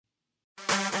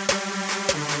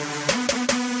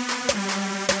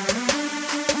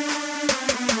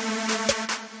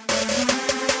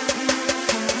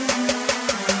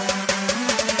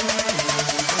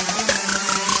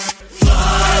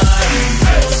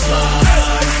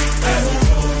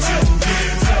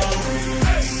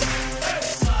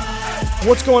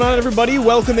What's going on, everybody?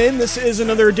 Welcome in. This is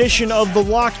another edition of the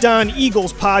Locked On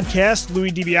Eagles podcast.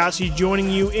 Louie DiBiase joining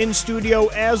you in studio,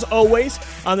 as always,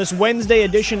 on this Wednesday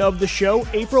edition of the show,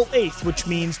 April 8th, which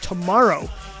means tomorrow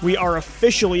we are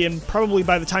officially, and probably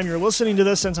by the time you're listening to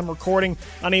this, since I'm recording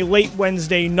on a late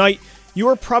Wednesday night, you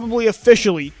are probably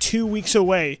officially 2 weeks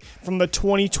away from the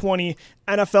 2020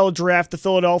 NFL Draft. The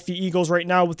Philadelphia Eagles right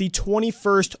now with the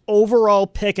 21st overall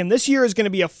pick, and this year is going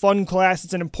to be a fun class.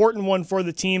 It's an important one for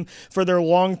the team for their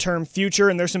long-term future,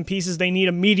 and there's some pieces they need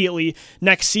immediately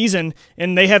next season,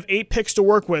 and they have 8 picks to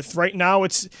work with. Right now,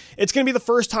 it's going to be the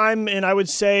first time in, I would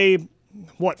say,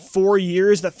 4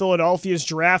 years that Philadelphia's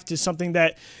draft is something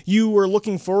that you were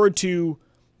looking forward to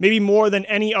maybe more than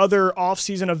any other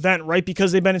offseason event, right?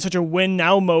 Because they've been in such a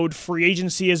win-now mode. Free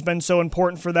agency has been so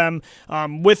important for them.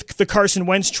 With the Carson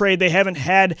Wentz trade, they haven't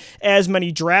had as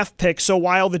many draft picks. So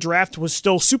while the draft was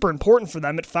still super important for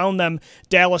them, it found them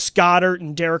Dallas Goedert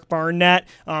and Derek Barnett,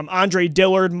 Andre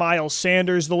Dillard, Miles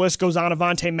Sanders. The list goes on,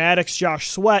 Avonte Maddox, Josh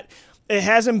Sweat. It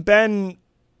hasn't been...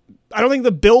 I don't think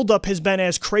the buildup has been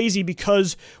as crazy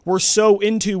because we're so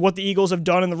into what the Eagles have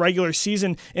done in the regular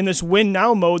season in this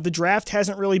win-now mode. The draft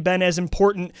hasn't really been as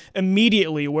important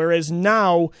immediately, whereas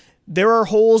now there are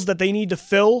holes that they need to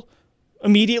fill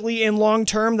immediately and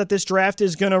long-term that this draft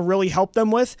is going to really help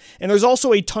them with. And there's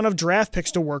also a ton of draft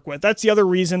picks to work with. That's the other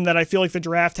reason that I feel like the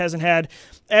draft hasn't had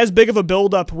as big of a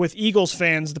build-up with Eagles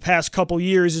fans the past couple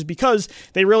years, is because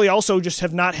they really also just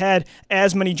have not had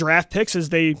as many draft picks as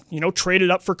they, traded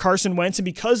up for Carson Wentz. And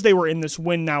because they were in this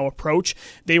win-now approach,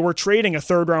 they were trading a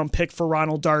third-round pick for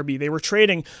Ronald Darby. They were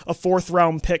trading a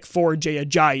fourth-round pick for Jay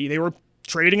Ajayi. They were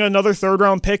trading another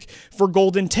third-round pick for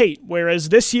Golden Tate, whereas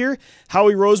this year,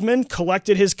 Howie Roseman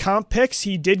collected his comp picks.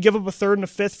 He did give up a third and a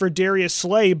fifth for Darius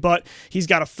Slay, but he's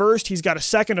got a first, he's got a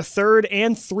second, a third,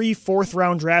 and 3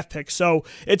 fourth-round draft picks. So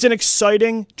it's an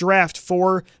exciting draft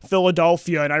for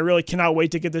Philadelphia, and I really cannot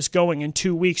wait to get this going in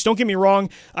 2 weeks. Don't get me wrong,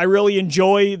 I really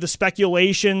enjoy the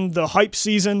speculation, the hype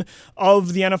season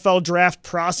of the NFL draft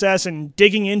process, and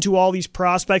digging into all these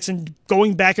prospects and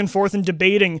going back and forth and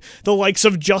debating the likes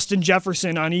of Justin Jefferson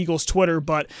on Eagles Twitter,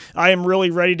 but I am really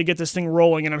ready to get this thing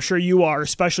rolling, and I'm sure you are,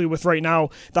 especially with right now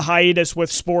the hiatus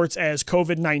with sports as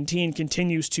COVID-19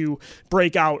 continues to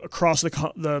break out across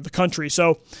the country.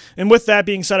 So, and with that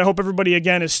being said, I hope everybody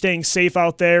again is staying safe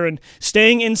out there and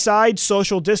staying inside,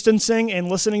 social distancing, and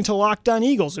listening to Locked On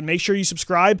Eagles. And make sure you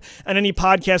subscribe on any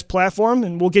podcast platform,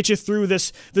 and we'll get you through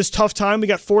this tough time. We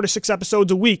got 4 to 6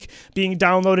 episodes a week being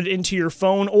downloaded into your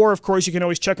phone, or of course you can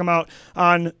always check them out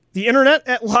on the internet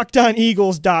at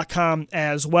LockedOnEagles.com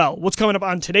as well. What's coming up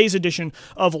on today's edition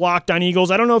of Locked On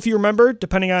Eagles? I don't know if you remember,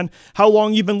 depending on how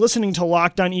long you've been listening to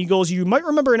Locked On Eagles, you might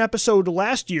remember an episode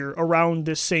last year around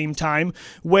this same time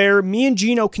where me and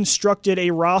Gino constructed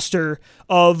a roster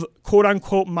of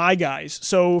quote-unquote my guys.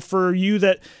 So for you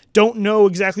that don't know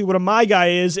exactly what a my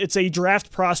guy is, it's a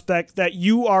draft prospect that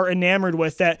you are enamored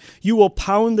with, that you will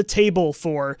pound the table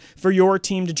for your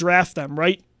team to draft them,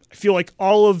 right? I feel like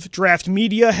all of draft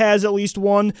media has at least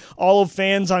one, all of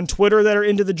fans on Twitter that are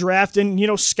into the draft,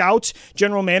 and, scouts,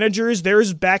 general managers,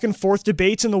 there's back and forth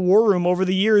debates in the war room over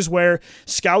the years where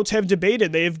scouts have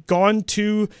debated. They've gone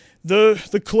to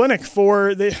the clinic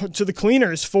to the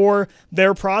cleaners for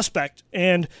their prospect.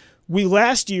 And we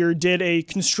last year did a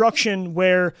construction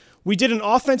where we did an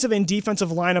offensive and defensive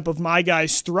lineup of my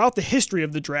guys throughout the history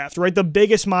of the draft, right? The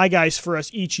biggest my guys for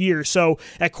us each year. So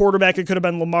at quarterback, it could have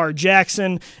been Lamar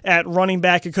Jackson. At running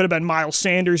back, it could have been Miles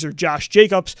Sanders or Josh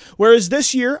Jacobs. Whereas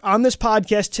this year, on this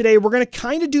podcast today, we're going to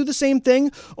kind of do the same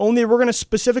thing, only we're going to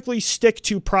specifically stick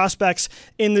to prospects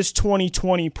in this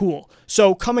 2020 pool.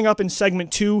 So coming up in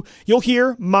segment 2, you'll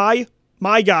hear my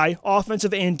guy,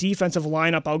 offensive and defensive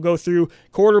lineup. I'll go through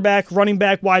quarterback, running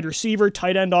back, wide receiver,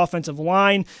 tight end, offensive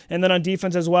line, and then on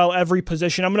defense as well, every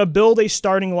position. I'm going to build a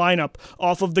starting lineup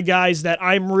off of the guys that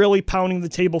I'm really pounding the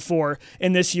table for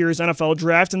in this year's NFL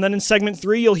draft. And then in segment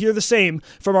 3, you'll hear the same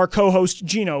from our co-host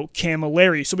Gino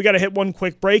Camilleri. So we got to hit one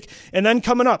quick break. And then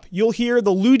coming up, you'll hear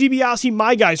the Lou DiBiase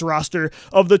My Guys roster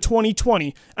of the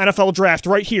 2020 NFL draft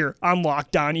right here on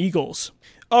Locked On Eagles.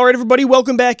 All right, everybody,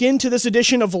 welcome back into this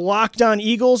edition of Locked On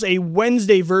Eagles, a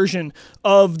Wednesday version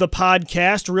of the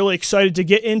podcast. Really excited to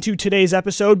get into today's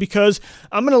episode because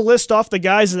I'm going to list off the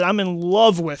guys that I'm in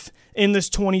love with in this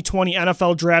 2020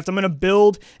 NFL draft. I'm going to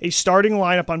build a starting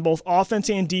lineup on both offense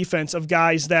and defense of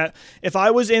guys that if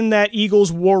I was in that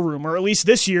Eagles war room, or at least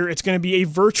this year, it's going to be a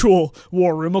virtual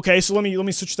war room. Okay, so let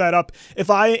me switch that up. If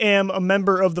I am a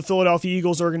member of the Philadelphia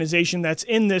Eagles organization that's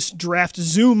in this draft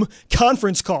Zoom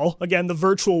conference call, again, the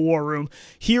virtual war room,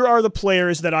 here are the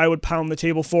players that I would pound the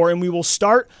table for, and we will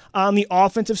start on the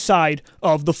offensive side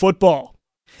of the football.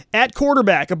 At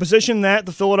quarterback, a position that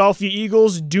the Philadelphia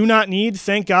Eagles do not need,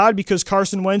 thank God, because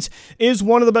Carson Wentz is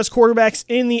one of the best quarterbacks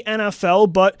in the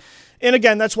NFL, and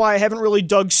again, that's why I haven't really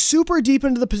dug super deep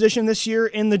into the position this year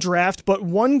in the draft, but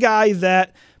one guy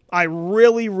that I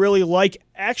really, really like,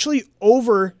 actually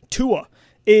over Tua,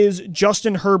 is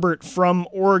Justin Herbert from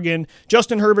Oregon.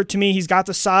 Justin Herbert, to me, he's got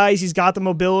the size, he's got the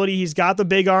mobility, he's got the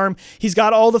big arm, he's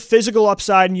got all the physical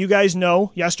upside, and you guys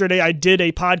know, yesterday I did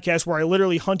a podcast where I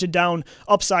literally hunted down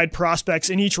upside prospects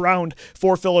in each round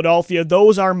for Philadelphia.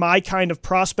 Those are my kind of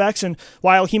prospects, and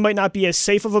while he might not be as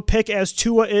safe of a pick as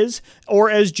Tua is,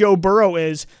 or as Joe Burrow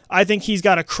is, I think he's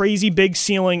got a crazy big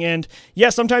ceiling, and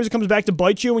yeah, sometimes it comes back to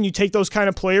bite you when you take those kind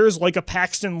of players like a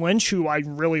Paxton Lynch, who I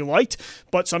really liked,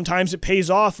 but sometimes it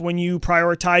pays off when you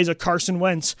prioritize a Carson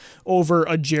Wentz over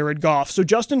a Jared Goff. So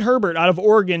Justin Herbert out of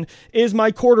Oregon is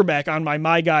my quarterback on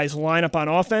my guys lineup on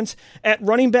offense. At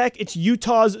running back, it's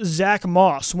Utah's Zach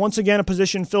Moss. Once again, a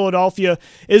position Philadelphia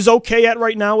is okay at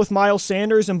right now with Miles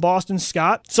Sanders and Boston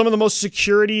Scott. Some of the most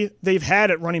security they've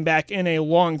had at running back in a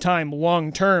long time,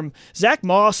 long term. Zach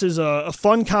Moss is a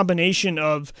fun combination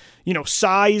of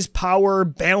size, power,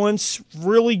 balance,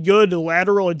 really good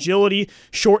lateral agility,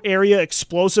 short area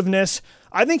explosiveness.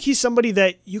 I think he's somebody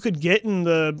that you could get in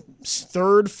the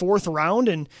third, fourth round,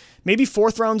 and maybe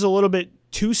fourth round's a little bit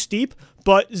too steep,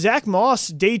 but Zach Moss,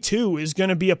 day 2, is going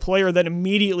to be a player that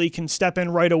immediately can step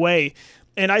in right away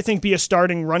and I think be a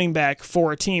starting running back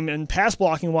for a team. And pass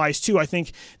blocking wise too, I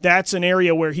think that's an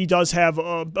area where he does have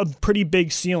a pretty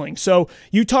big ceiling. So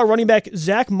Utah running back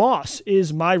Zach Moss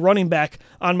is my running back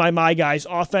on my guys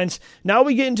offense. Now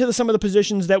we get into some of the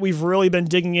positions that we've really been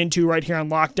digging into right here on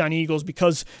Locked On Eagles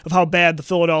because of how bad the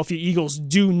Philadelphia Eagles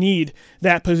do need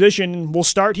that position. And we'll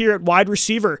start here at wide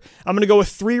receiver. I'm going to go with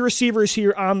 3 receivers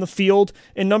here on the field.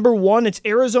 And number 1, it's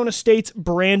Arizona State's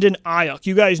Brandon Ayuk.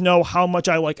 You guys know how much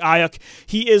I like Ayuk.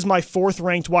 He is my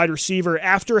 4th-ranked wide receiver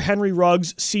after Henry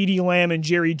Ruggs, CeeDee Lamb, and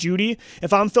Jerry Jeudy.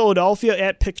 If I'm Philadelphia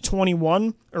at pick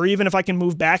 21, or even if I can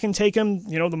move back and take him,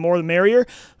 the more the merrier,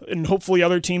 and hopefully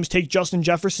other teams take Justin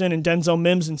Jefferson and Denzel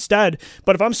Mims instead.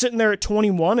 But if I'm sitting there at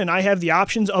 21 and I have the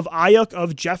options of Ayuk,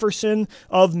 of Jefferson,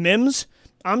 of Mims,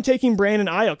 I'm taking Brandon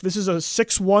Ayuk. This is a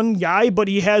 6'1 guy, but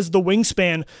he has the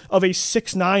wingspan of a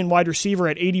 6'9 wide receiver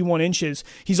at 81 inches.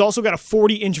 He's also got a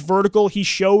 40-inch vertical. He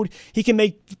showed he can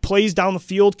make plays down the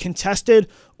field contested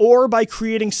or by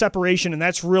creating separation, and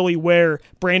that's really where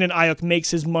Brandon Ayuk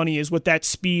makes his money, is with that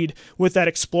speed, with that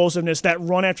explosiveness, that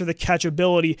run after the catch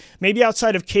ability. Maybe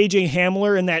outside of KJ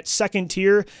Hamler in that second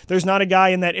tier, there's not a guy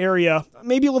in that area.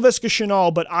 Maybe Laviska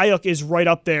Shenault, but Ayuk is right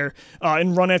up there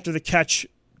in run after the catch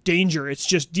danger. It's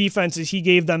just defenses. He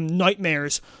gave them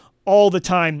nightmares all the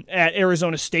time at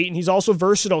Arizona State, and he's also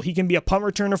versatile. He can be a punt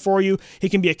returner for you. He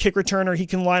can be a kick returner. He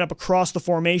can line up across the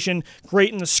formation.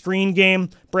 Great in the screen game.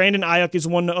 Brandon Ayuk is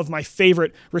one of my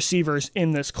favorite receivers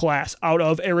in this class out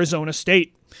of Arizona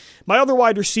State. My other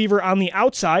wide receiver on the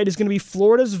outside is going to be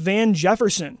Florida's Van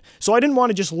Jefferson. So I didn't want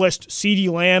to just list CeeDee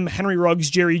Lamb, Henry Ruggs,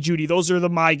 Jerry Jeudy. Those are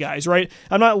my guys, right?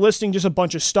 I'm not listing just a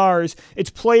bunch of stars. It's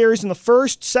players in the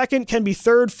 1st, 2nd, can be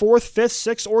 3rd, 4th, 5th,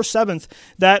 6th, or 7th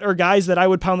that are guys that I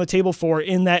would pound the table for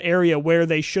in that area where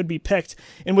they should be picked.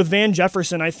 And with Van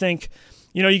Jefferson, I think,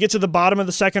 you get to the bottom of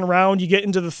the 2nd round, you get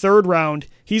into the 3rd round.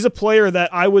 He's a player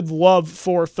that I would love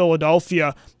for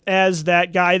Philadelphia as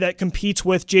that guy that competes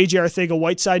with J.J.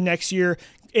 Arcega-Whiteside next year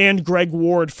and Greg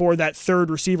Ward for that 3rd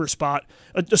receiver spot,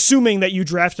 assuming that you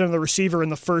draft another receiver in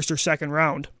the 1st or 2nd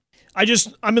round.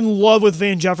 I'm in love with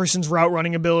Van Jefferson's route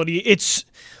running ability. It's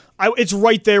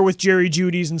right there with Jerry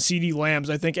Jeudy's and CeeDee Lamb's,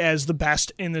 I think, as the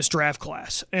best in this draft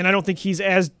class. And I don't think he's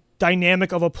as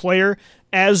dynamic of a player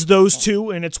as those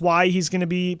two, and it's why he's going to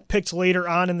be picked later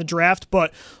on in the draft.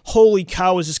 But holy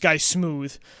cow, is this guy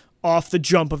smooth off the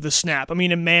jump of the snap. I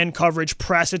mean, in man coverage,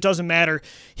 press, it doesn't matter.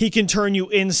 He can turn you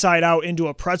inside out into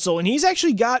a pretzel, and he's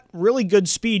actually got really good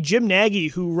speed. Jim Nagy,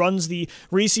 who runs the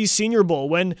Reese's Senior Bowl,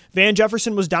 when Van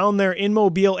Jefferson was down there in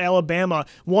Mobile, Alabama,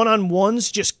 one-on-ones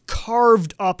just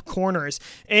carved up corners.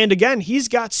 And again, he's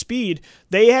got speed.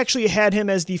 They actually had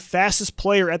him as the fastest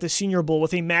player at the Senior Bowl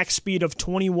with a max speed of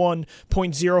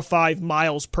 21.05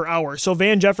 miles per hour. So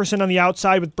Van Jefferson on the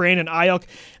outside with Brandon Ayuk,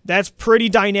 that's pretty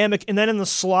dynamic. And then in the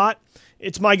slot,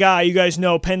 It's my guy, you guys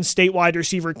know, Penn State wide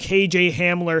receiver KJ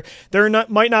Hamler.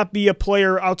 Might not be a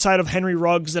player outside of Henry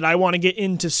Ruggs that I want to get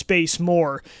into space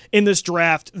more in this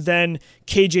draft than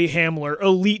KJ Hamler.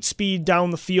 Elite speed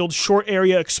down the field, short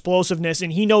area explosiveness,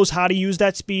 and he knows how to use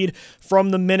that speed from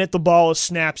the minute the ball is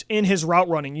snapped in his route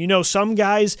running. You know, some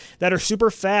guys that are super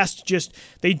fast,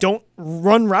 they don't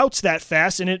run routes that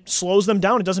fast, and it slows them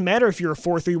down. It doesn't matter if you're a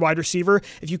 4-3 wide receiver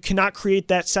if you cannot create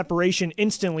that separation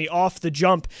instantly off the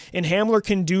jump, and Hamler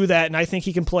can do that, and I think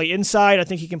he can play inside. I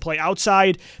think he can play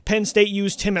outside. Penn State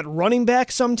used him at running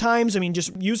back sometimes. I mean,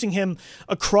 just using him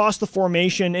across the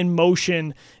formation in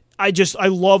motion. I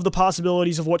love the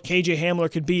possibilities of what KJ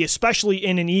Hamler could be, especially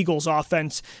in an Eagles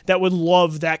offense that would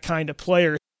love that kind of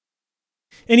player.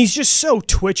 And he's just so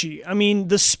twitchy. I mean,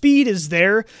 the speed is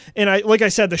there, and like I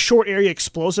said, the short area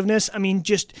explosiveness, I mean,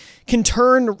 just can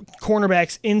turn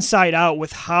cornerbacks inside out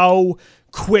with how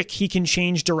quick he can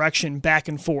change direction back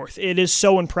and forth. It is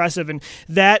so impressive, and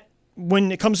that,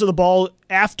 when it comes to the ball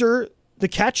after the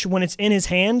catch, when it's in his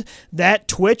hand, that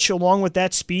twitch along with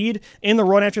that speed in the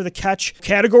run after the catch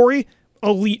category,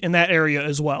 elite in that area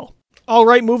as well. All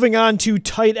right, moving on to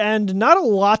tight end. Not a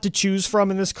lot to choose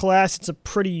from in this class. It's a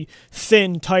pretty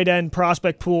thin tight end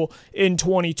prospect pool in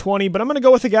 2020, but I'm going to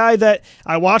go with a guy that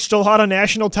I watched a lot on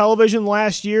national television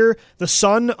last year, the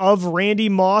son of Randy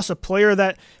Moss, a player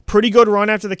that pretty good run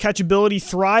after the catch ability,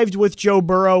 thrived with Joe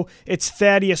Burrow. It's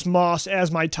Thaddeus Moss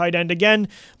as my tight end. Again,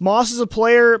 Moss is a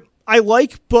player I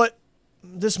like, but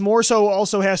this more so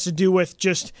also has to do with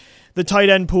just the tight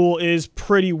end pool is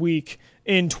pretty weak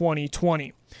in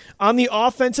 2020. On the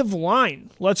offensive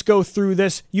line, let's go through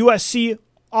this. USC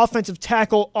offensive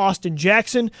tackle Austin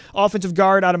Jackson, offensive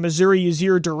guard out of Missouri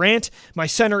Yazir Durant. My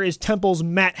center is Temple's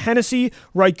Matt Hennessy,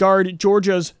 right guard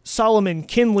Georgia's Solomon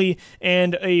Kinley,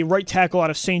 and a right tackle out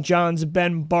of St. John's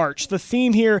Ben Barch. The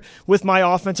theme here with my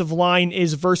offensive line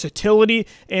is versatility,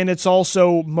 and it's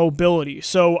also mobility.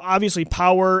 So obviously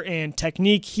power and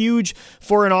technique, huge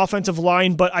for an offensive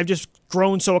line, but I've just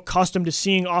grown so accustomed to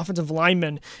seeing offensive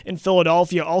linemen in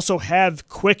Philadelphia also have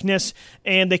quickness,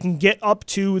 and they can get up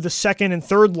to the second and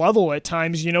third level at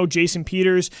times. You know, Jason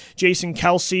Peters, Jason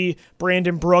Kelsey,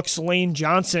 Brandon Brooks, Lane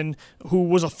Johnson, who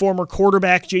was a former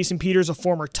quarterback. Jason Peters, a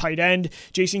former tight end.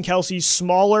 Jason Kelsey's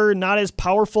smaller, not as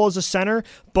powerful as a center,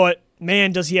 but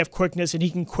man, does he have quickness, and he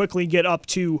can quickly get up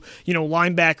to,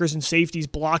 linebackers and safeties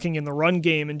blocking in the run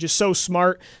game, and just so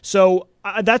smart. So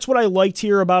that's what I liked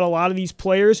here about a lot of these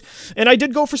players. And I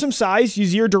did go for some size.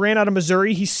 Yazir Durant out of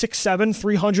Missouri, he's 6'7",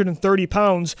 330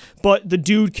 pounds, but the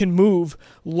dude can move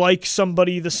like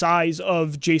somebody the size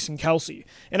of Jason Kelsey.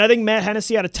 And I think Matt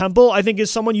Hennessy out of Temple, I think is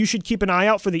someone you should keep an eye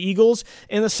out for the Eagles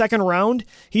in the second round.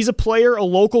 He's a player, a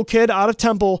local kid out of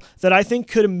Temple that I think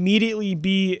could immediately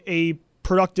be a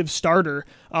productive starter.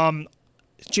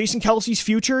 Jason Kelsey's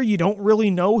future, you don't really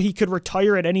know. He could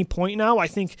retire at any point now. I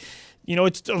think,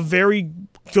 it's a very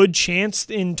good chance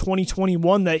in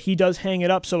 2021 that he does hang it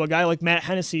up. So a guy like Matt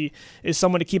Hennessy is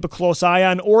someone to keep a close eye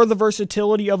on, or the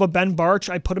versatility of a Ben Barch.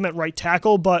 I put him at right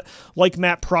tackle, but like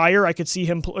Matt Pryor, I could see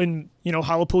him in,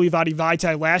 Halapuli Vadi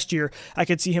Vaitai last year. I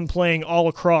could see him playing all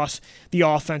across the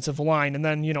offensive line. And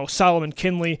then, Solomon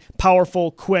Kinley,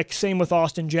 powerful, quick, same with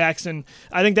Austin Jackson.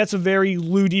 I think that's a very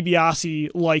Lou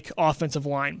DiBiase-like offensive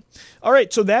line. All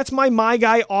right, so that's my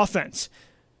guy offense.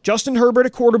 Justin Herbert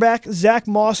at quarterback, Zach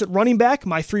Moss at running back.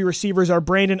 My three receivers are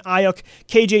Brandon Ayuk,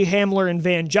 KJ Hamler, and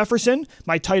Van Jefferson.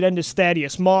 My tight end is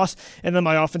Thaddeus Moss. And then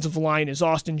my offensive line is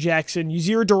Austin Jackson,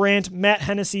 Yazir Durant, Matt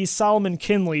Hennessy, Solomon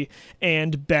Kinley,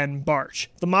 and Ben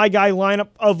Barch. The My Guy lineup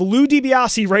of Lou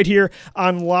DiBiase right here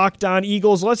on Locked On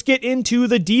Eagles. Let's get into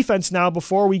the defense now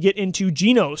before we get into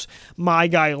Gino's My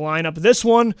Guy lineup. This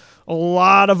one, a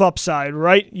lot of upside,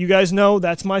 right? You guys know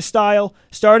that's my style.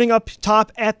 Starting up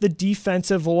top at the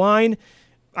defensive line,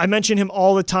 I mention him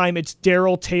all the time. It's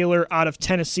Darrell Taylor out of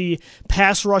Tennessee,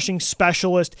 pass rushing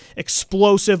specialist,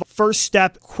 explosive, first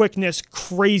step, quickness,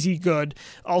 crazy good.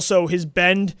 Also, his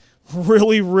bend,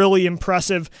 really, really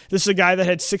impressive. This is a guy that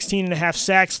had 16 and a half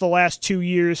sacks the last 2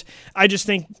 years. I just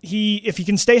think if he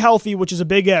can stay healthy, which is a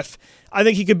big if, I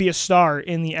think he could be a star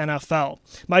in the NFL.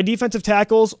 My defensive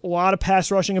tackles, a lot of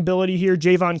pass rushing ability here.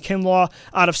 Javon Kinlaw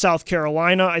out of South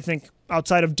Carolina. I think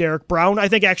outside of Derek Brown, I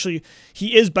think actually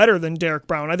he is better than Derek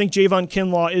Brown. I think Javon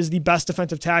Kinlaw is the best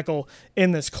defensive tackle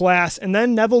in this class. And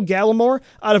then Neville Gallimore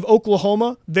out of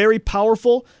Oklahoma, very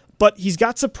powerful, but he's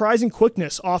got surprising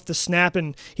quickness off the snap,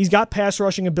 and he's got pass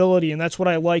rushing ability, and that's what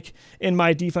I like in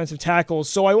my defensive tackles.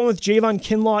 So I went with Javon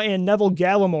Kinlaw and Neville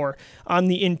Gallimore on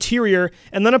the interior,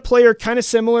 and then a player kind of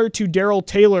similar to Darrell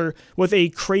Taylor with a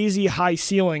crazy high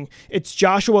ceiling. It's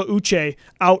Joshua Uche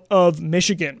out of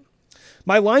Michigan.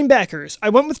 My linebackers, I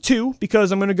went with 2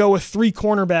 because I'm going to go with 3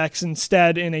 cornerbacks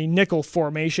instead in a nickel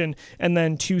formation and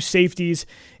then 2 safeties.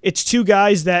 It's 2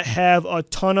 guys that have a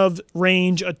ton of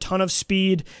range, a ton of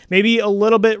speed, maybe a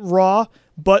little bit raw,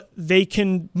 but they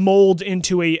can mold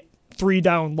into a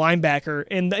 3-down linebacker.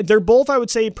 And they're both, I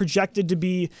would say, projected to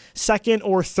be 2nd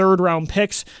or 3rd round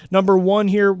picks. Number 1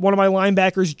 here, one of my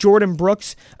linebackers, Jordan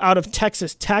Brooks out of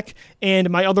Texas Tech,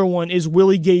 and my other one is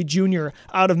Willie Gay Jr.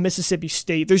 out of Mississippi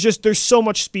State. There's so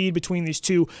much speed between these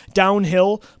two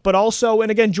downhill, but also, and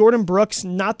again, Jordan Brooks,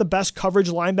 not the best coverage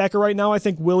linebacker right now. I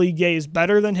think Willie Gay is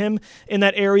better than him in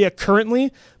that area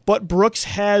currently. But Brooks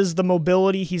has the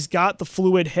mobility, he's got the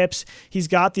fluid hips, he's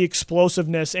got the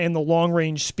explosiveness and the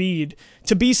long-range speed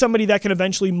to be somebody that can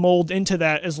eventually mold into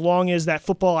that as long as that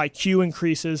football IQ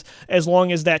increases, as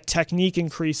long as that technique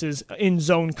increases in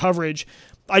zone coverage.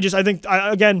 I think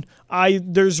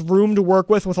there's room to work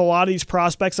with a lot of these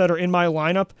prospects that are in my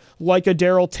lineup, like a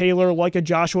Darrell Taylor, like a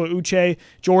Joshua Uche,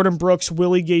 Jordan Brooks,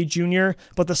 Willie Gay Jr.,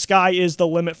 but the sky is the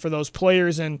limit for those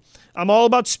players, and I'm all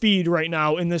about speed right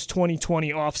now in this 2020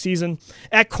 offseason.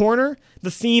 At corner,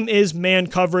 the theme is man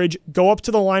coverage. Go up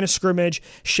to the line of scrimmage,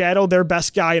 shadow their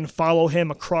best guy, and follow him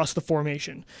across the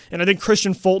formation. And I think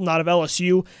Christian Fulton out of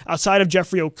LSU, outside of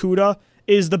Jeffrey Okudah,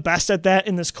 is the best at that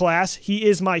in this class. He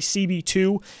is my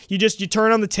CB2. You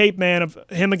turn on the tape, man, of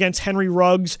him against Henry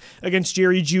Ruggs, against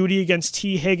Jerry Jeudy, against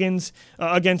T. Higgins,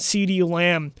 against CeeDee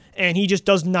Lamb, and he just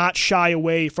does not shy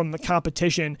away from the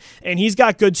competition. And he's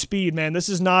got good speed, man. This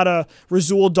is not a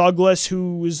Rasul Douglas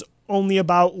who's only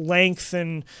about length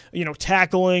and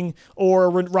tackling, or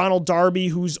Ronald Darby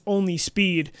who's only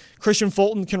speed. Christian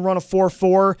Fulton can run a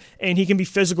 4.4 and he can be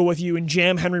physical with you and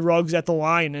jam Henry Ruggs at the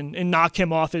line and knock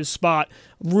him off his spot.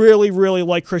 Really, really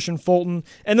like Christian Fulton.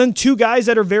 And then 2 guys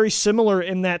that are very similar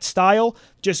in that style,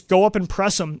 just go up and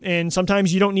press them, and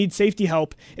sometimes you don't need safety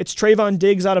help. It's Trayvon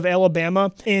Diggs out of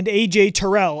Alabama and A.J.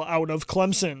 Terrell out of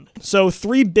Clemson. So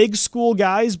 3 big school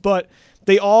guys, but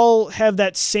they all have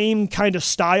that same kind of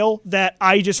style that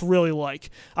I just really like.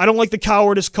 I don't like the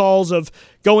cowardice calls of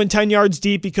going 10 yards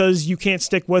deep because you can't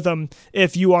stick with them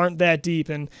if you aren't that deep.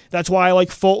 And that's why I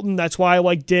like Fulton, that's why I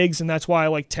like Diggs, and that's why I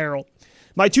like Terrell.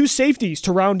 My 2 safeties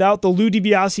to round out the Lou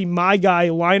DiBiase My Guy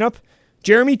lineup,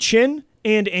 Jeremy Chinn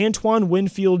and Antoine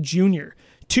Winfield Jr.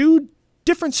 2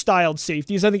 different styled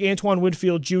safeties. I think Antoine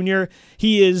Winfield Jr.,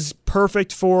 he is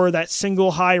perfect for that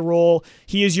single high roll.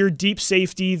 He is your deep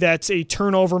safety that's a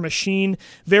turnover machine.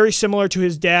 Very similar to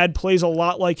his dad, plays a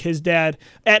lot like his dad.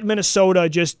 At Minnesota,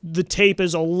 just the tape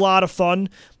is a lot of fun.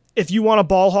 If you want a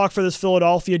ball hawk for this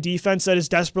Philadelphia defense that has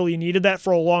desperately needed that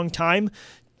for a long time,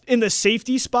 in the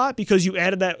safety spot, because you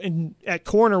added that at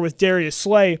corner with Darius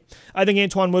Slay, I think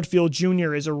Antoine Winfield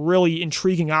Jr. is a really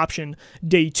intriguing option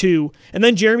day 2. And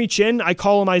then Jeremy Chinn, I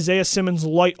call him Isaiah Simmons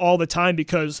light all the time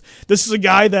because this is a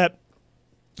guy that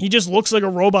he just looks like a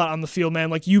robot on the field, man.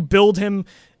 Like, you build him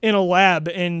in a lab,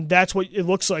 and that's what it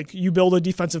looks like. You build a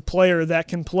defensive player that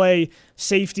can play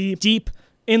safety deep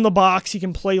in the box. He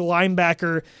can play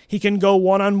linebacker. He can go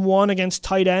one-on-one against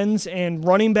tight ends and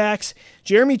running backs.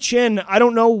 Jeremy Chinn, I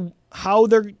don't know how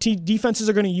their defenses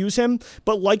are going to use him,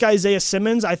 but like Isaiah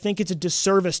Simmons, I think it's a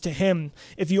disservice to him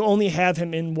if you only have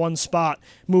him in one spot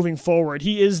moving forward.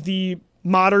 He is the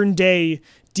modern-day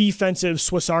defensive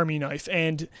Swiss Army knife,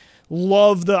 and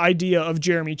love the idea of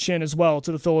Jeremy Chinn as well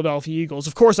to the Philadelphia Eagles.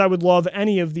 Of course, I would love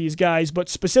any of these guys, but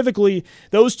specifically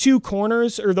those 2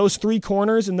 corners, or those 3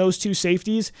 corners and those 2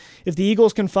 safeties, if the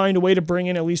Eagles can find a way to bring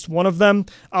in at least one of them,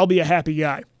 I'll be a happy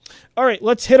guy. All right,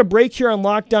 let's hit a break here on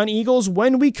Locked On Eagles.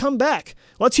 When we come back,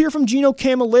 let's hear from Gino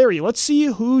Camilleri. Let's see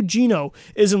who Gino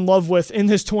is in love with in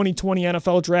this 2020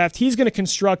 NFL Draft. He's going to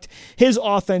construct his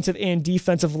offensive and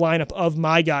defensive lineup of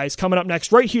my guys. Coming up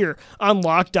next right here on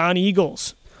Locked On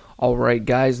Eagles. All right,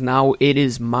 guys, now it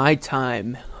is my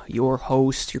time, your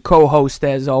host, your co-host,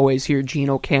 as always, here,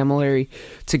 Gino Camilleri,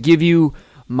 to give you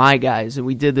my guys. And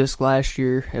we did this last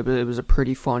year. It was a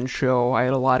pretty fun show. I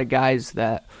had a lot of guys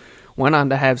that went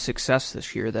on to have success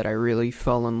this year that I really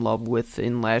fell in love with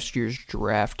in last year's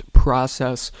draft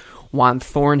process. Juan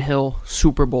Thornhill,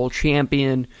 Super Bowl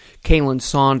champion. Kalen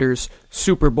Saunders,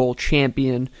 Super Bowl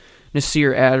champion.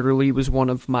 Nasir Adderley was one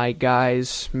of my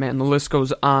guys. Man, the list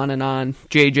goes on and on.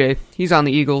 JJ, he's on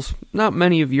the Eagles. Not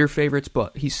many of your favorites,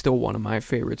 but he's still one of my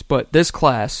favorites. But this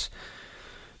class,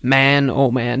 man, oh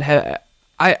man,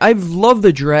 I've loved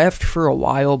the draft for a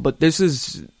while, but this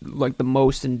is like the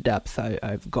most in-depth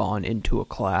I've gone into a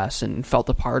class and felt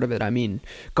a part of it. I mean,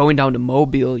 going down to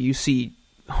Mobile, you see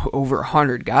over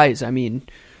 100 guys. I mean,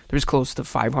 there's close to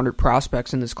 500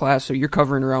 prospects in this class, so you're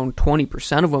covering around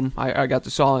 20% of them. I got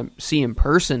to see in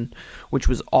person, which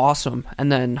was awesome.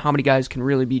 And then how many guys can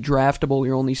really be draftable?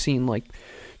 You're only seeing like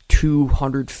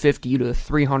 250 to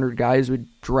 300 guys with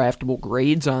draftable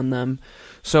grades on them.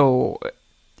 So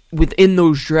within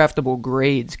those draftable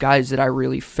grades, guys that I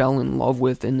really fell in love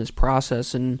with in this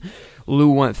process, and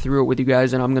Lou went through it with you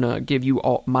guys, and I'm going to give you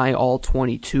my all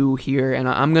 22 here, and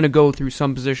I'm going to go through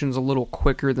some positions a little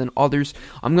quicker than others.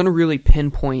 I'm going to really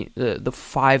pinpoint the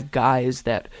 5 guys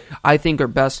that I think are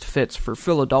best fits for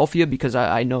Philadelphia, because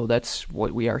I know that's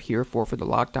what we are here for the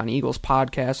Locked On Eagles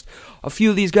podcast. A few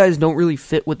of these guys don't really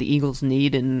fit what the Eagles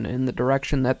need in the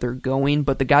direction that they're going,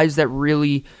 but the guys that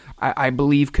really I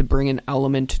believe could bring an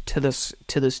element to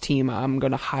this team, I'm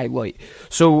going to highlight.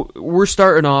 So we're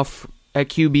starting off at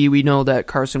QB. We know that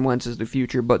Carson Wentz is the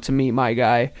future, but to me, my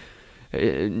guy,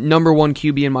 number 1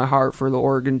 QB in my heart for the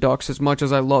Oregon Ducks, as much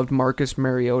as I loved Marcus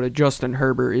Mariota, Justin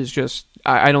Herbert is just,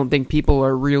 I don't think people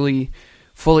are really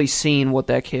fully seeing what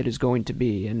that kid is going to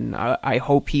be, and I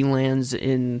hope he lands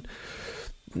in,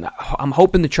 I'm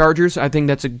hoping the Chargers. I think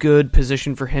that's a good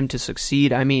position for him to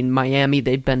succeed. I mean, Miami,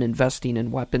 they've been investing in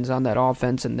weapons on that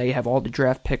offense, and they have all the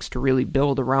draft picks to really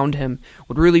build around him.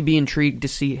 Would really be intrigued to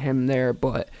see him there,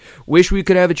 but wish we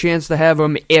could have a chance to have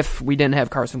him if we didn't have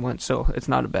Carson Wentz, so it's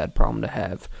not a bad problem to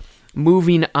have.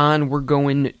 Moving on, we're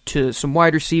going to some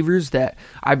wide receivers that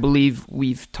I believe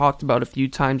we've talked about a few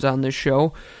times on this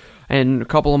show, and a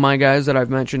couple of my guys that I've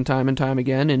mentioned time and time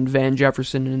again, and Van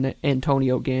Jefferson and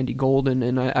Antonio Gandy Golden,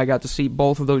 and I got to see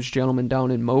both of those gentlemen down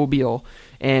in Mobile,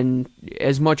 and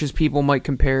as much as people might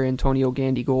compare Antonio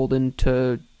Gandy Golden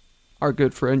to our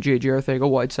good friend J.J.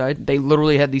 Arcega-Whiteside, they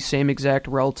literally had the same exact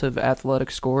relative athletic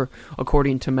score,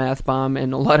 according to MathBomb,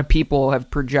 and a lot of people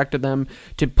have projected them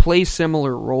to play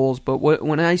similar roles, but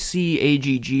when I see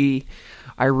AGG,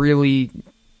 I really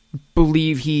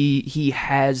believe he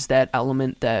has that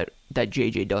element that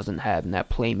JJ doesn't have, and that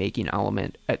playmaking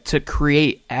element to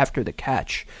create after the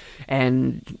catch.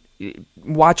 And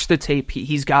watch the tape.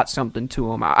 He's got something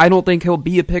to him. I don't think he'll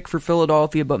be a pick for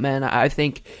Philadelphia, but man, I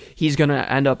think he's going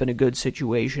to end up in a good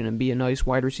situation and be a nice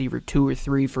wide receiver 2 or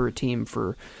 3 for a team.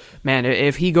 Man,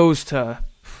 if he goes to,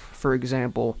 for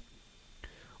example,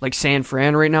 like San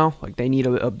Fran right now, like they need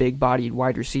a big-bodied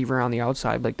wide receiver on the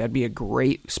outside. Like that'd be a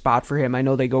great spot for him. I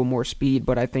know they go more speed,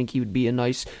 but I think he would be a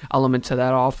nice element to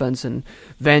that offense. And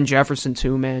Van Jefferson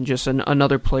too, man, just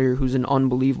another player who's an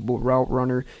unbelievable route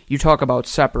runner. You talk about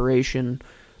separation.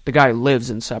 The guy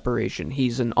lives in separation.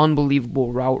 He's an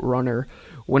unbelievable route runner.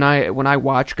 When I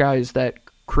watch guys that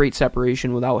create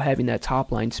separation without having that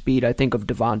top-line speed, I think of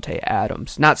Devontae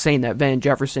Adams. Not saying that Van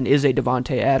Jefferson is a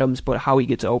Devontae Adams, but how he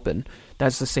gets open.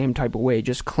 That's the same type of way.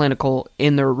 Just clinical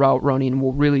in their route running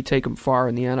will really take them far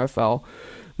in the NFL.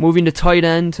 Moving to tight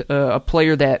end, a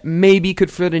player that maybe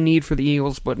could fit a need for the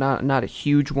Eagles, but not a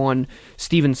huge one.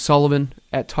 Steven Sullivan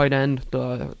at tight end,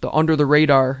 the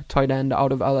under-the-radar tight end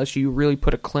out of LSU, really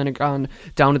put a clinic on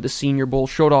down at the Senior Bowl,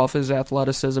 showed off his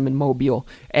athleticism in Mobile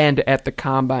and at the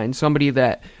Combine. Somebody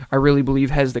that I really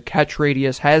believe has the catch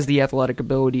radius, has the athletic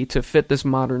ability to fit this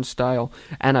modern-style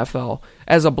NFL.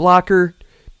 As a blocker,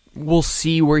 we'll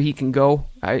see where he can go.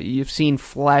 You've seen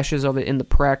flashes of it in the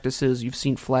practices. You've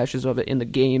seen flashes of it in the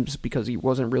games because he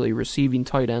wasn't really receiving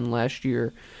tight end last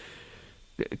year.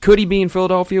 Could he be in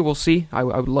Philadelphia? We'll see. I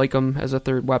would like him as a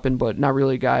third weapon, but not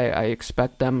really a guy I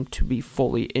expect them to be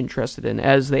fully interested in,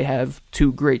 as they have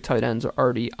 2 great tight ends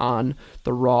already on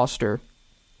the roster.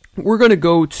 We're going to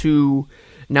go to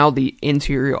now the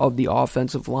interior of the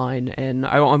offensive line, and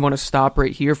I want to stop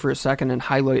right here for a second and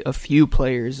highlight a few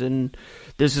players, and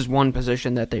this is one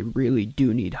position that they really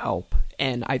do need help.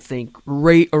 And I think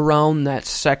right around that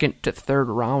 2nd to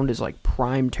 3rd round is like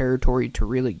prime territory to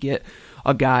really get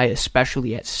a guy,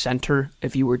 especially at center,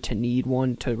 if you were to need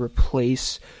one to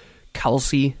replace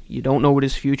Kelsey. You don't know what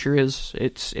his future is.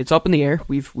 It's up in the air.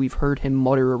 We've heard him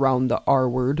mutter around the R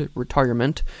word,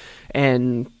 retirement,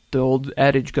 and the old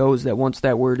adage goes that once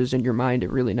that word is in your mind,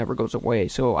 it really never goes away.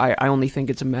 So I only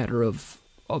think it's a matter of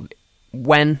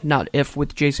when, not if,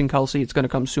 with Jason Kelsey. It's going to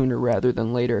come sooner rather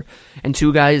than later. And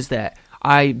 2 guys that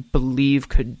I believe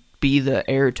could be the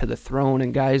heir to the throne,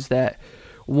 and guys that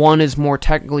one is more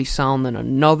technically sound than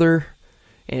another.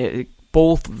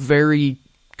 Both very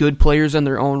good players in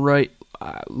their own right.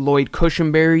 Lloyd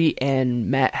Cushenberry and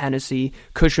Matt Hennessy.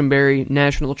 Cushenberry,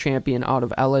 national champion out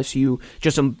of LSU,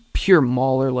 just a pure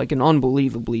mauler, like an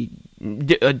unbelievably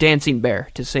a dancing bear,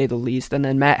 to say the least. And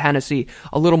then Matt Hennessy,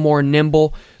 a little more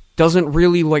nimble, doesn't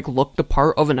really look the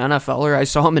part of an NFLer. I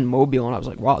saw him in Mobile, and I was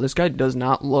like, wow, this guy does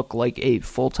not look like a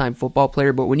full-time football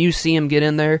player. But when you see him get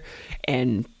in there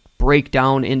and break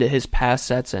down into his pass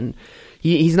sets, and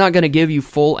he's not going to give you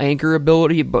full anchor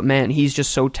ability, but man, he's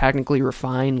just so technically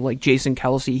refined. Like Jason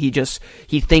Kelsey,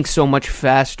 he thinks so much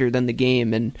faster than the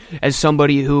game. And as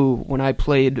somebody who, when I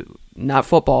played, not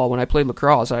football, when I played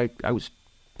lacrosse, I was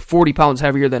 40 pounds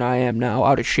heavier than I am now,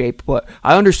 out of shape, but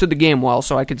I understood the game well,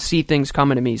 so I could see things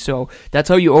coming to me. So that's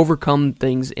how you overcome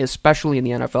things, especially in the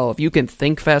NFL. If you can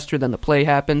think faster than the play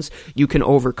happens, you can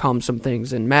overcome some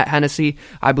things. And Matt Hennessy,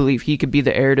 I believe he could be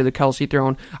the heir to the Kelsey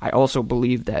throne. I also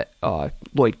believe that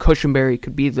Lloyd Cushenberry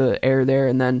could be the heir there.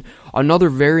 And then another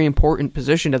very important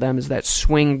position to them is that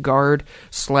swing guard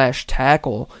 /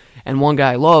 tackle. And one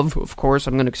guy I love, of course,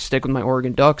 I'm going to stick with my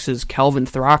Oregon Ducks, is Calvin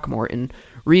Throckmorton.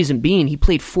 Reason being, he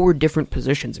played 4 different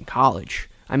positions in college.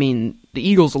 I mean, the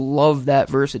Eagles love that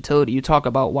versatility. You talk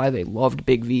about why they loved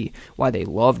Big V, why they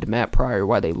loved Matt Pryor,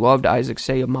 why they loved Isaac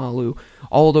Seumalo.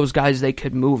 All those guys they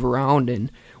could move around,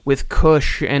 and with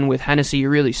Cush and with Hennessy, you're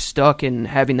really stuck in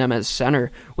having them as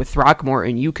center. With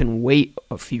Throckmorton, you can wait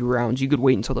a few rounds. You could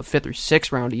wait until the 5th or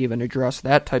 6th round to even address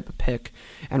that type of pick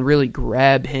and really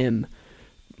grab him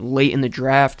late in the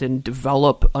draft and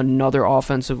develop another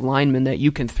offensive lineman that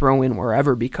you can throw in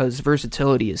wherever, because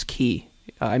versatility is key.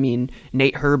 I mean,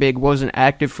 Nate Herbig wasn't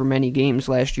active for many games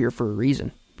last year for a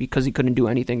reason, because he couldn't do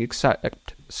anything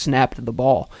except snap the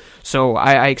ball. So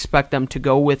I expect them to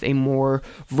go with a more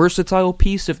versatile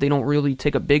piece if they don't really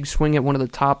take a big swing at one of the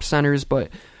top centers, but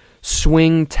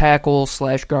swing tackle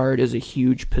 / guard is a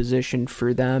huge position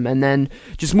for them. And then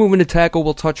just moving to tackle,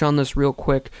 we'll touch on this real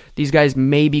quick. These guys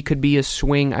maybe could be a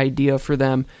swing idea for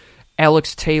them.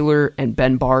 Alex Taylor and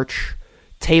Ben Barch.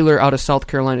 Taylor out of South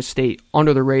Carolina State,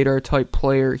 under the radar type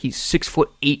player. He's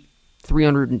 6'8",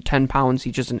 310 pounds.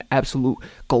 He's just an absolute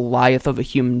Goliath of a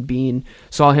human being.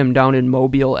 Saw him down in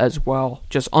Mobile as well.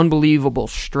 Just unbelievable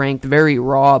strength, very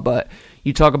raw, but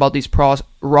you talk about these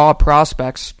raw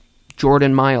prospects,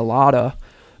 Jordan Mailata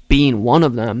being one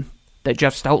of them, that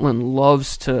Jeff Stoutland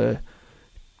loves to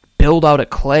build out of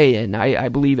clay, and I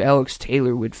believe Alex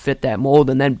Taylor would fit that mold.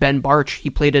 And then Ben Barch, he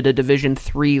played at a Division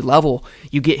III level.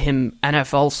 You get him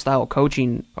NFL-style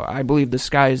coaching, I believe the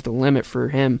sky is the limit for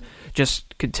him.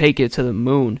 Just could take it to the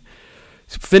moon.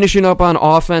 Finishing up on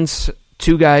offense,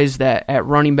 2 guys that at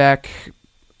running back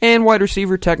and wide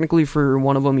receiver, technically for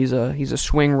one of them, he's a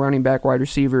swing running back wide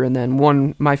receiver, and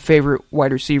then my favorite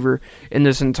wide receiver in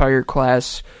this entire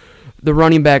class, the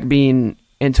running back being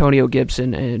Antonio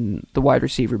Gibson and the wide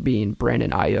receiver being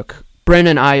Brandon Ayuk.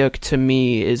 Brandon Ayuk, to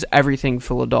me, is everything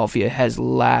Philadelphia has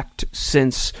lacked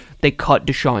since they cut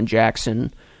Deshaun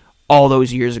Jackson all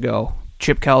those years ago.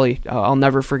 Chip Kelly, I'll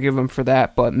never forgive him for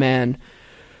that, but man,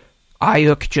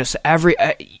 Ayuk just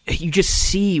you just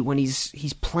see when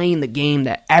he's playing the game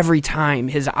that every time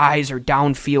his eyes are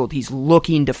downfield, he's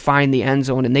looking to find the end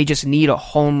zone, and they just need a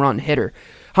home run hitter.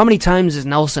 How many times has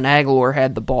Nelson Aguilar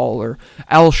had the ball, or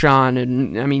Alshon,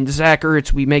 and I mean Zach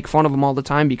Ertz? We make fun of him all the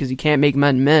time because he can't make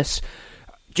men miss.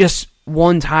 Just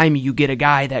one time you get a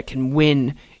guy that can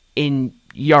win in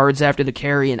yards after the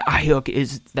carry, and Ayuk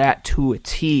is that to a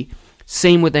T.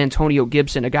 Same with Antonio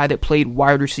Gibson, a guy that played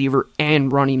wide receiver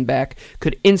and running back,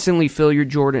 could instantly fill your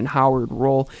Jordan Howard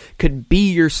role, could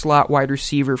be your slot wide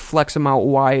receiver, flex him out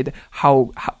wide,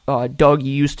 how Doug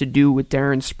used to do with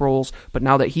Darren Sproles, but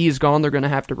now that he is gone, they're going to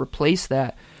have to replace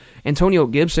that. Antonio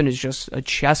Gibson is just a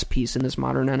chess piece in this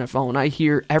modern NFL, and I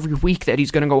hear every week that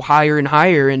he's going to go higher and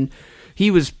higher, and he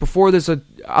was, before this,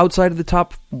 outside of the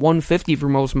top 150 for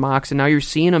most mocks, and now you're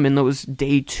seeing him in those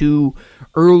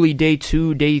early day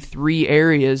 2, day 3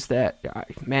 areas that,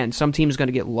 man, some team's going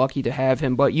to get lucky to have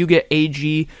him. But you get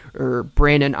AG or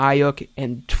Brandon Ayuk,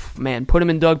 and, man, put him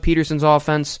in Doug Peterson's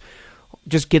offense.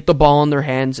 Just get the ball in their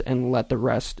hands and let the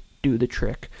rest do the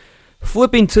trick.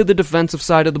 Flipping to the defensive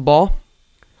side of the ball,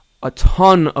 a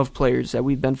ton of players that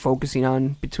we've been focusing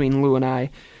on between Lou and I.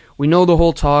 We know the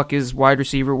whole talk is wide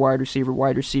receiver,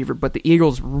 but the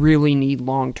Eagles really need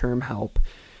long-term help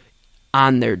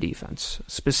on their defense,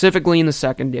 specifically in the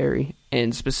secondary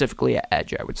and specifically at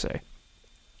edge, I would say.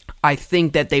 I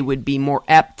think that they would be more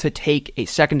apt to take a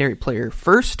secondary player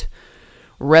first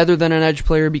rather than an edge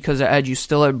player, because at edge you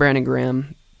still have Brandon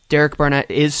Graham. Derek Barnett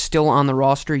is still on the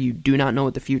roster. You do not know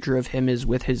what the future of him is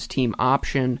with his team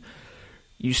option.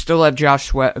 You still have Josh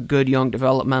Sweat, a good young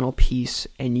developmental piece,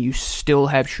 and you still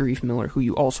have Sharif Miller, who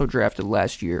you also drafted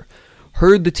last year.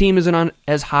 Heard the team isn't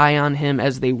as high on him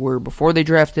as they were before they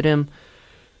drafted him,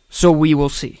 so we will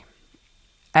see.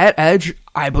 At edge,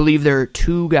 I believe there are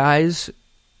 2 guys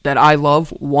that I love.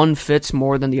 One fits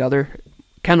more than the other.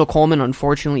 Kendall Coleman,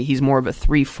 unfortunately, he's more of a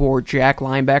 3-4 jack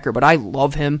linebacker, but I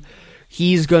love him.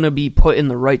 He's going to be put in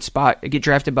the right spot, get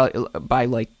drafted by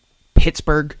like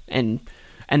Pittsburgh, and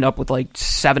end up with like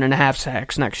 7.5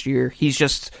 sacks next year. He's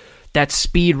just that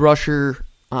speed rusher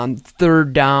on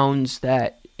third downs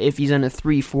that if he's in a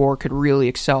 3-4 could really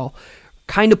excel.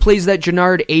 Kind of plays that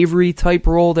Jannard Avery type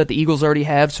role that the Eagles already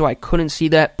have, so I couldn't see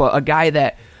that. But a guy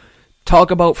that,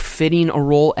 talk about fitting a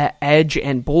role at edge,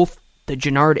 and both the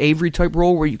Jannard Avery type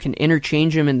role where you can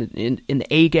interchange him in the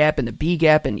A gap and the B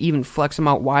gap and even flex him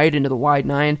out wide into the wide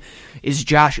 9, is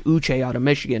Josh Uche out of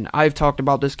Michigan. I've talked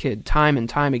about this kid time and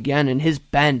time again, and his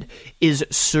bend is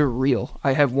surreal.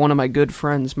 I have one of my good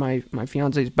friends, my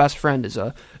fiance's best friend, is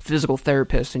a physical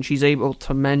therapist, and she's able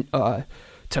to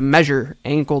measure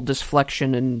ankle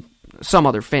disflection and some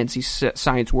other fancy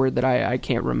science word that I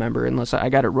can't remember unless I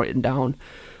got it written down.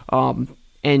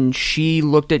 And she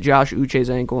looked at Josh Uche's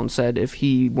ankle and said if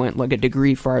he went like a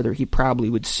degree farther, he probably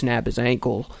would snap his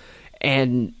ankle.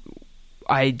 And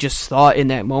I just thought in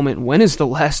that moment, when is the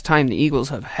last time the Eagles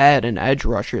have had an edge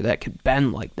rusher that could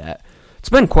bend like that? It's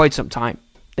been quite some time.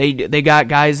 They got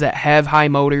guys that have high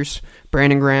motors,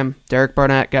 Brandon Graham, Derek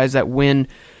Barnett, guys that win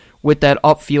with that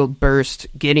upfield burst,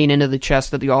 getting into the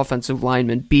chest of the offensive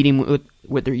lineman, beating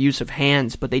with their use of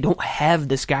hands, but they don't have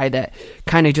this guy that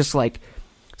kind of just like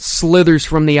slithers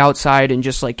from the outside and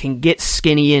just like can get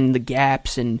skinny in the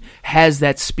gaps and has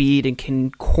that speed and can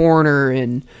corner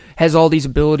and has all these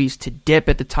abilities to dip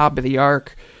at the top of the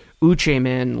arc. Uche,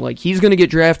 man, like he's gonna get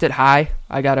drafted high.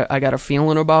 I got a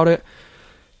feeling about it.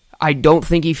 I don't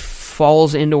think he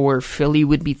falls into where Philly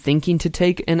would be thinking to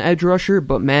take an edge rusher,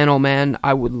 but man, oh man,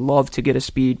 I would love to get a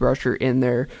speed rusher in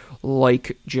there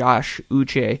like Josh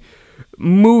Uche.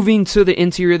 Moving to the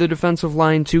interior of the defensive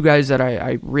line, two guys that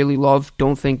I really love.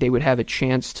 Don't think they would have a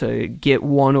chance to get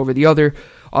one over the other.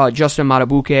 Justin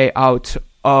Matabuke out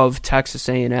of Texas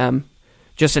A&M.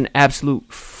 Just an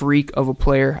absolute freak of a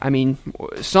player. I mean,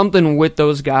 something with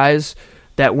those guys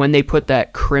that when they put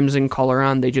that crimson color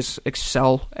on, they just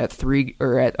excel at three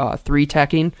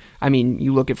teching. I mean,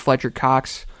 you look at Fletcher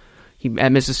Cox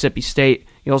at Mississippi State.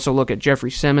 You also look at Jeffrey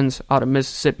Simmons out of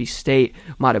Mississippi State,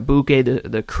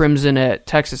 Matabuke, the Crimson at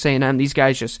Texas A&M. These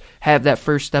guys just have that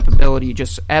first step ability,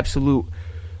 just absolute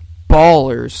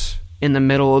ballers in the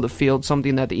middle of the field,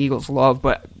 something that the Eagles love,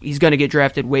 but he's going to get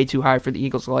drafted way too high for the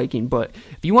Eagles' liking. But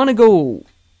if you want to go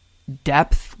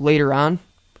depth later on,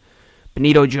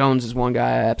 Benito Jones is one guy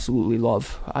I absolutely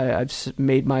love. I've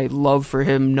made my love for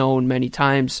him known many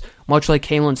times. Much like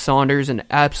Kalen Saunders, an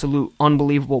absolute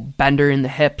unbelievable bender in the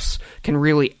hips, can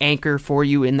really anchor for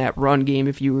you in that run game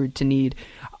if you were to need.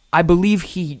 I believe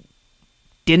he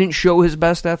didn't show his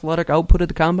best athletic output at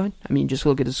the Combine. I mean, just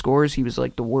look at his scores. He was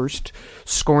like the worst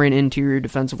scoring interior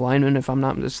defensive lineman, if I'm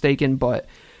not mistaken. But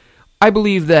I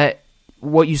believe that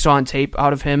what you saw on tape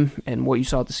out of him and what you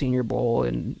saw at the Senior Bowl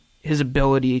and his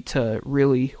ability to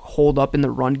really hold up in the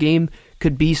run game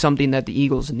could be something that the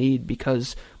Eagles need,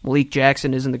 because Malik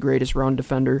Jackson isn't the greatest run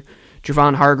defender.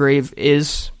 Javon Hargrave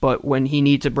is, but when he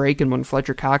needs a break and when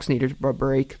Fletcher Cox needs a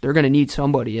break, they're going to need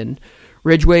somebody. And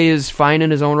Ridgeway is fine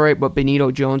in his own right, but Benito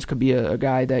Jones could be a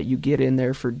guy that you get in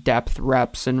there for depth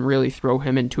reps and really throw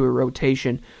him into a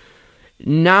rotation.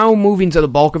 Now moving to the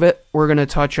bulk of it, we're going to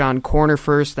touch on corner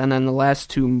first, and then the last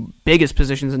two biggest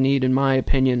positions in need, in my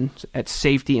opinion, at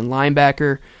safety and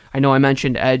linebacker. I know I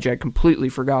mentioned edge. I completely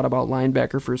forgot about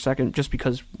linebacker for a second, just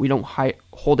because we don't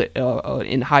hold it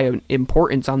in high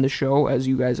importance on the show, as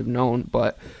you guys have known.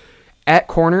 But at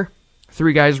corner,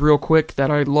 three guys real quick that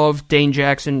I love: Dane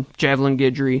Jackson, Javelin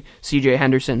Guidry, C.J.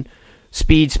 Henderson.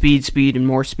 Speed, speed, speed, and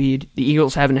more speed. The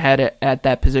Eagles haven't had it at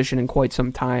that position in quite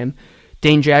some time.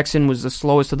 Dane Jackson was the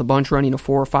slowest of the bunch, running a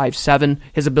 4.57.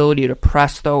 His ability to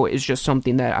press, though, is just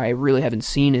something that I really haven't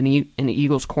seen in the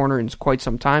Eagles' corner in quite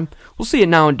some time. We'll see it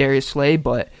now in Darius Slay,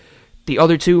 but the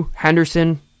other two,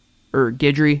 Henderson or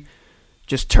Guidry,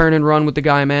 just turn and run with the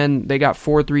guy, man. They got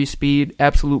 4.3 speed,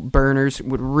 absolute burners,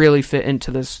 would really fit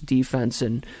into this defense,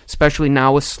 and especially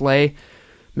now with Slay.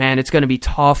 Man, it's going to be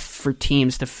tough for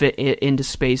teams to fit it into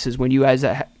spaces when you guys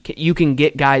you can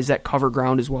get guys that cover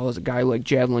ground as well as a guy like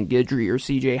Javelin Guidry or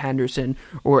C.J. Henderson,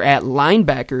 or at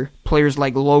linebacker, players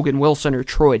like Logan Wilson or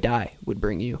Troy Dye would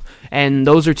bring you. And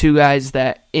those are two guys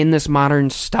that in this modern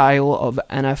style of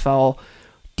NFL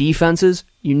defenses,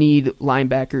 you need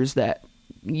linebackers that,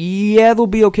 yeah, they'll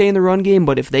be okay in the run game,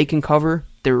 but if they can cover,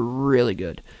 they're really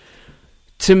good.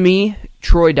 To me,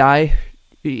 Troy Dye,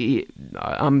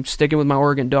 I'm sticking with my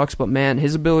Oregon Ducks, but man,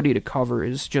 his ability to cover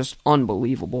is just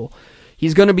unbelievable.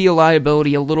 He's going to be a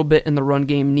liability a little bit in the run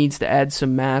game, needs to add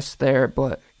some mass there,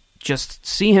 but just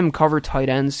see him cover tight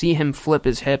ends, see him flip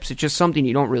his hips. It's just something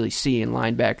you don't really see in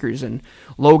linebackers. And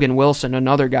Logan Wilson,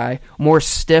 another guy, more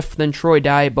stiff than Troy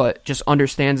Dye, but just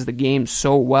understands the game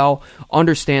so well,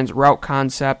 understands route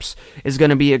concepts, is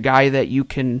going to be a guy that you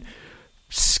can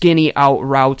skinny out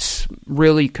routes,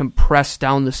 really compress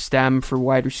down the stem for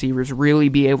wide receivers, really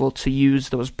be able to use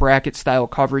those bracket style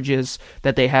coverages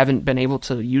that they haven't been able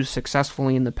to use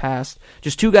successfully in the past.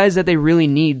 Just two guys that they really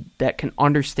need that can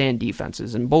understand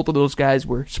defenses, and both of those guys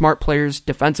were smart players,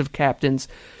 defensive captains.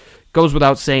 Goes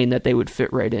without saying that they would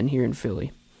fit right in here in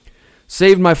Philly.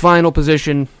 Saved my final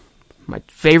position, my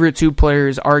favorite two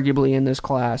players arguably in this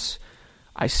class.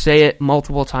 I say it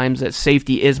multiple times that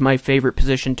safety is my favorite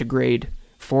position to grade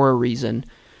for a reason,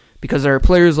 because there are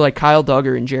players like Kyle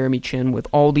Duggar and Jeremy Chin with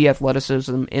all the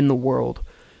athleticism in the world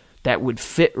that would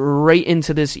fit right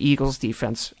into this Eagles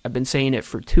defense. I've been saying it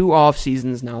for 2 off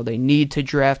seasons now. They need to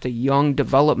draft a young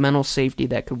developmental safety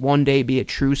that could one day be a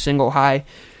true single high.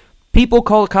 People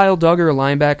call Kyle Duggar a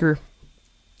linebacker.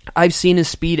 I've seen his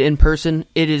speed in person.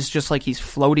 It is just like he's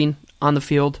floating on the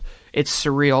field. It's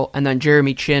surreal. And then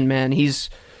Jeremy Chin, man,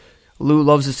 Lou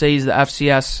loves to say he's the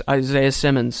FCS Isaiah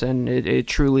Simmons, and it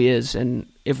truly is. And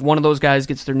if one of those guys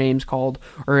gets their names called,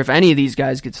 or if any of these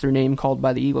guys gets their name called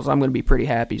by the Eagles, I'm going to be pretty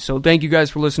happy. So thank you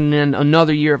guys for listening in.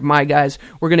 Another year of my guys.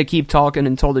 We're going to keep talking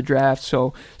until the draft,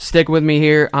 so stick with me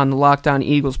here on the Locked On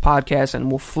Eagles podcast, and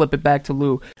we'll flip it back to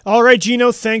Lou. All right,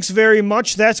 Gino, thanks very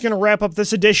much. That's going to wrap up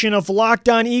this edition of Locked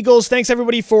On Eagles. Thanks,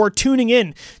 everybody, for tuning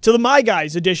in to the My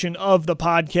Guys edition of the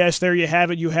podcast. There you have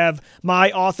it. You have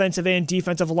my offensive and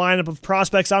defensive lineup of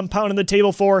prospects I'm pounding the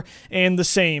table for, and the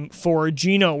same for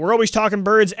Gino. We're always talking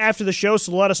birds after the show,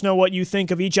 so let us know what you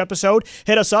think of each episode.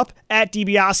 Hit us up at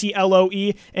DiBiase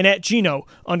LOE and at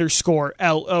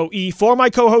Gino_LOE. For my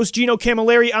co-host Gino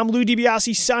Camilleri, I'm Lou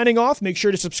DiBiase signing off. Make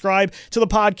sure to subscribe to the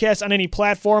podcast on any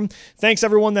platform. Thanks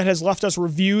everyone that has left us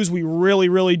reviews. We really,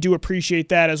 really do appreciate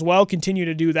that as well. Continue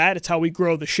to do that. It's how we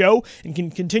grow the show and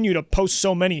can continue to post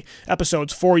so many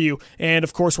episodes for you. And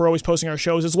of course, we're always posting our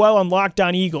shows as well on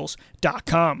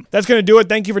LockedOnEagles.com. That's going to do it.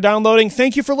 Thank you for downloading.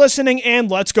 Thank you for listening, and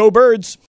let's go Birds.